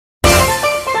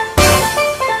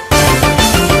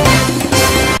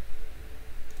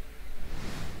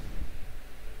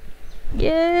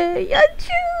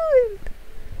YEONJUN!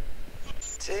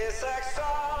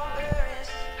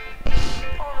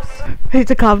 I need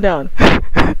to calm down.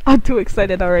 I'm too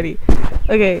excited already.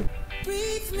 Okay.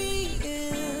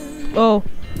 Oh.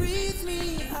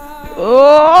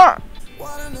 Oh.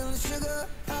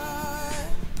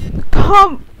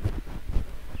 Calm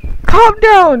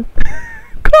down.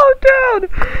 Calm down.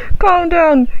 Calm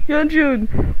down.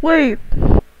 YEONJUN. Wait.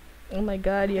 Oh my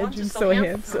god, YEONJUN's so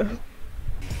handsome.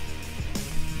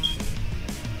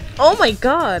 Oh my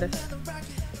god.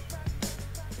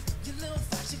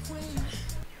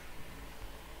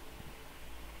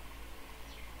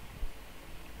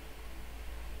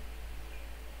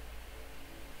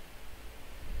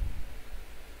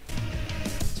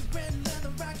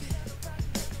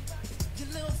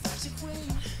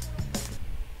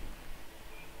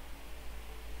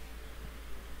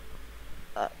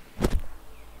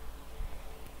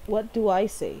 What do I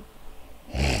say?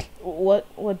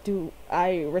 What do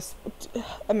I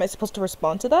am I supposed to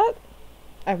respond to that?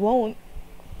 I won't.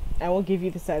 I won't give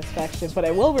you the satisfaction, but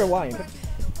I will rewind.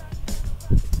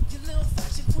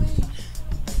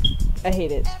 I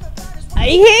hate it. I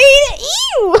hate it!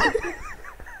 Ew!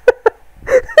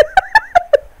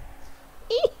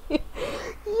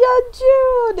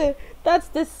 YEONJUN! That's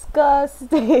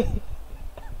disgusting.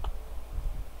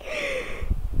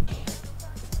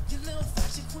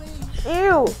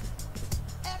 Ew!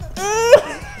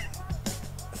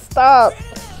 Stop!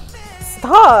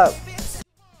 Stop!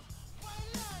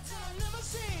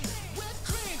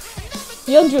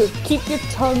 YEONJUN, keep your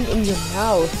tongue in your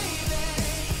mouth.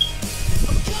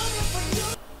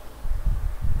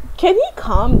 Can he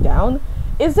calm down?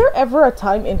 Is there ever a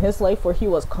time in his life where he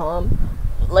was calm?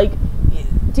 Like,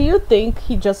 do you think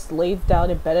he just lays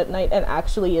down in bed at night and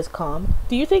actually is calm?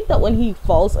 Do you think that when he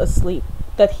falls asleep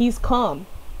that he's calm?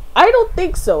 I don't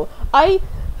think so. I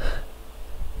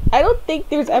don't think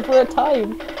there's ever a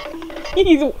time.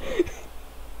 He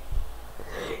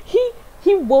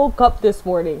woke up this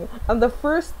morning and the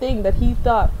first thing that he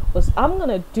thought was, I'm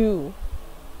gonna do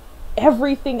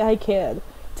everything I can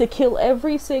to kill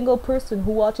every single person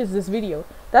who watches this video.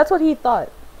 That's what he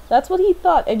thought. That's what he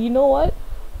thought. And you know what?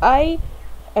 I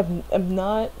am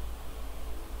not.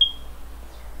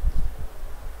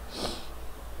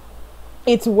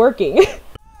 It's working.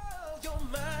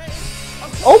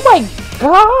 Oh my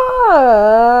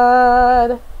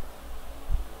god!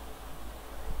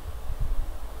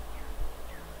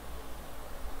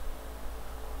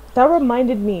 That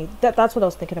reminded me, that's what I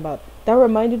was thinking about. That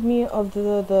reminded me of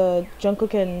the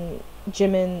Jungkook and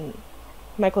Jimin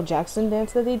Michael Jackson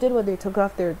dance that they did where they took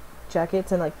off their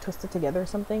jackets and like twisted together or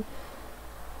something.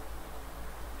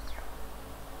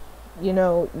 You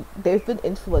know, they've been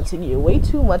influencing you way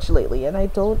too much lately and I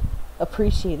don't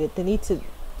appreciate it. They need to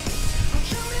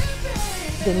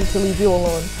leave you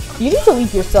alone. You need to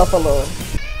leave yourself alone.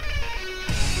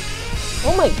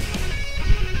 Oh my.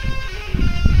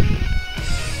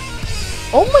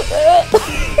 Oh my god.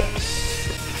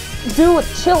 Dude,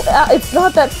 chill out. It's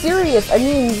not that serious. I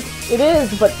mean, it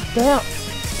is, but damn.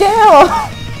 Damn!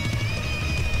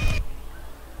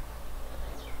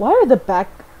 Why are the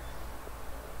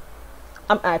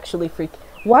I'm actually freaking.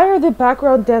 Why are the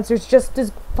background dancers just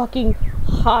as fucking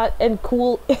hot and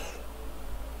cool?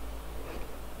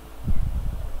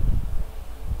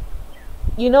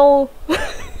 You know,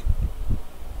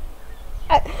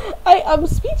 I'm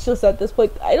speechless at this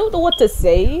point. I don't know what to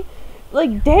say.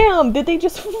 Like, damn, did they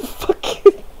just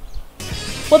fucking...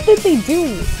 What did they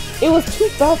do? It was too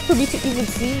fast for me to even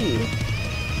see.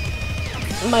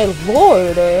 My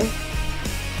lord.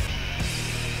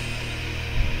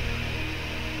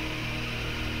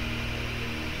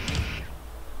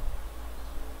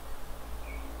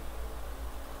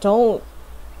 Don't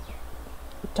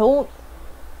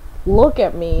look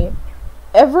at me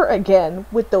ever again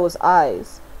with those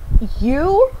eyes.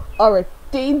 You are a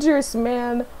dangerous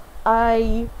man.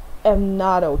 I am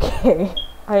not okay.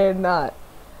 I am not.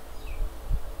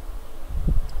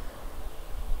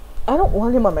 I don't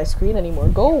want him on my screen anymore.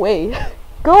 Go away.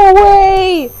 Go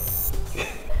away!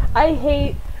 I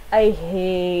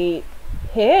hate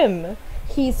him.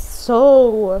 He's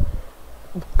so...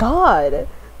 God.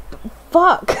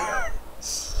 Fuck.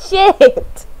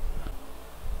 Shit.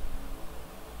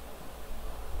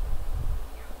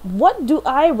 What do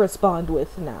I respond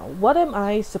with now? What am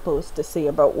I supposed to say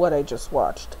about what I just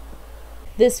watched?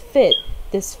 This fit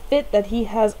that he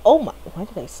has. Oh my, why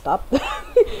did I stop?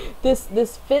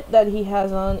 this fit that he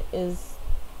has on is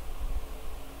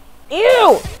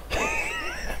ew.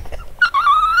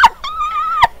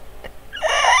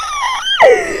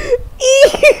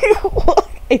 Ew.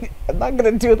 I'm not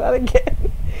gonna do that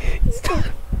again. Stop.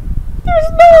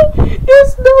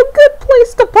 There's no good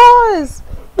place to pause.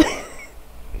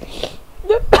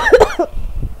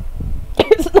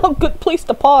 There's no good place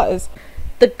to pause.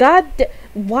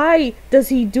 Why does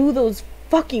he do those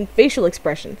fucking facial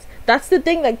expressions? That's the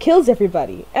thing that kills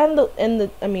everybody. And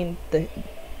the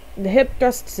hip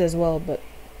thrusts as well, but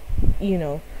you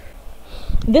know.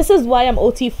 This is why I'm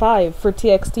OT5 for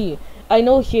TXT. I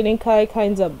know Hirinkai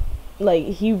kinds of like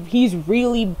he's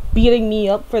really beating me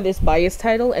up for this bias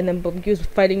title, and then Bumkyu's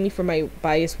fighting me for my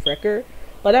bias wrecker.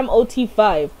 But I'm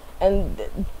OT5, and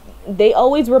they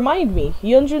always remind me.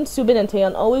 Yeonjun, Subin, and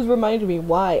Taeyeon always remind me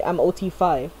why I'm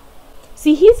OT5.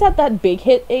 See, he's at that big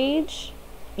hit age.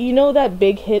 You know that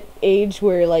big hit age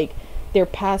where like they're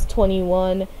past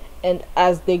 21, and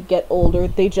as they get older,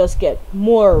 they just get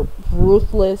more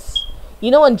ruthless. You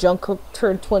know when Jungkook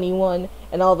turned 21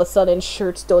 and all of a sudden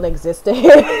shirts don't exist to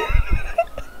him?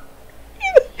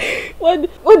 when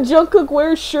Jungkook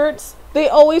wears shirts, they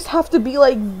always have to be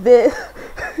like this.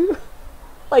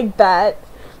 Like that.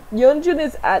 Yeonjun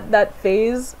is at that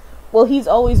phase. Well, he's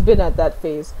always been at that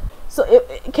phase. So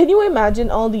can you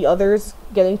imagine all the others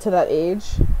getting to that age?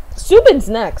 Subin's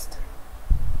next.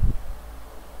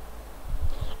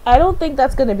 I don't think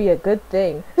that's gonna be a good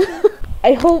thing.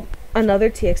 I hope another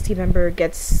TXT member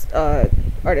gets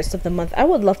Artist of the Month. I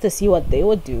would love to see what they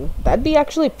would do. That'd be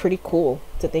actually pretty cool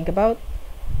to think about.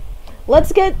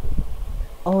 Let's get...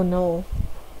 Oh no.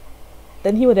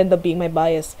 Then he would end up being my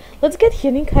bias. Let's get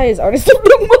Hirinkai as Artist of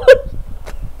the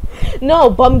Month.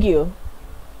 No, Bumgyu.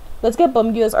 Let's get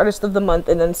Bumgyu as Artist of the Month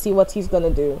and then see what he's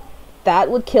gonna do. That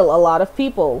would kill a lot of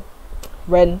people.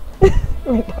 Ren.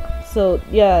 So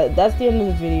yeah, that's the end of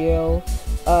the video.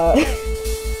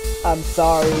 I'm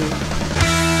sorry.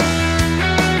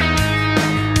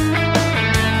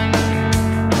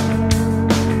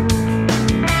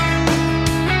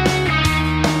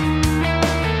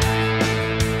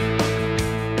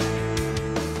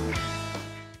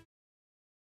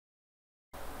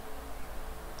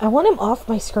 I want him off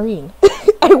my screen.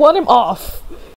 I want him off.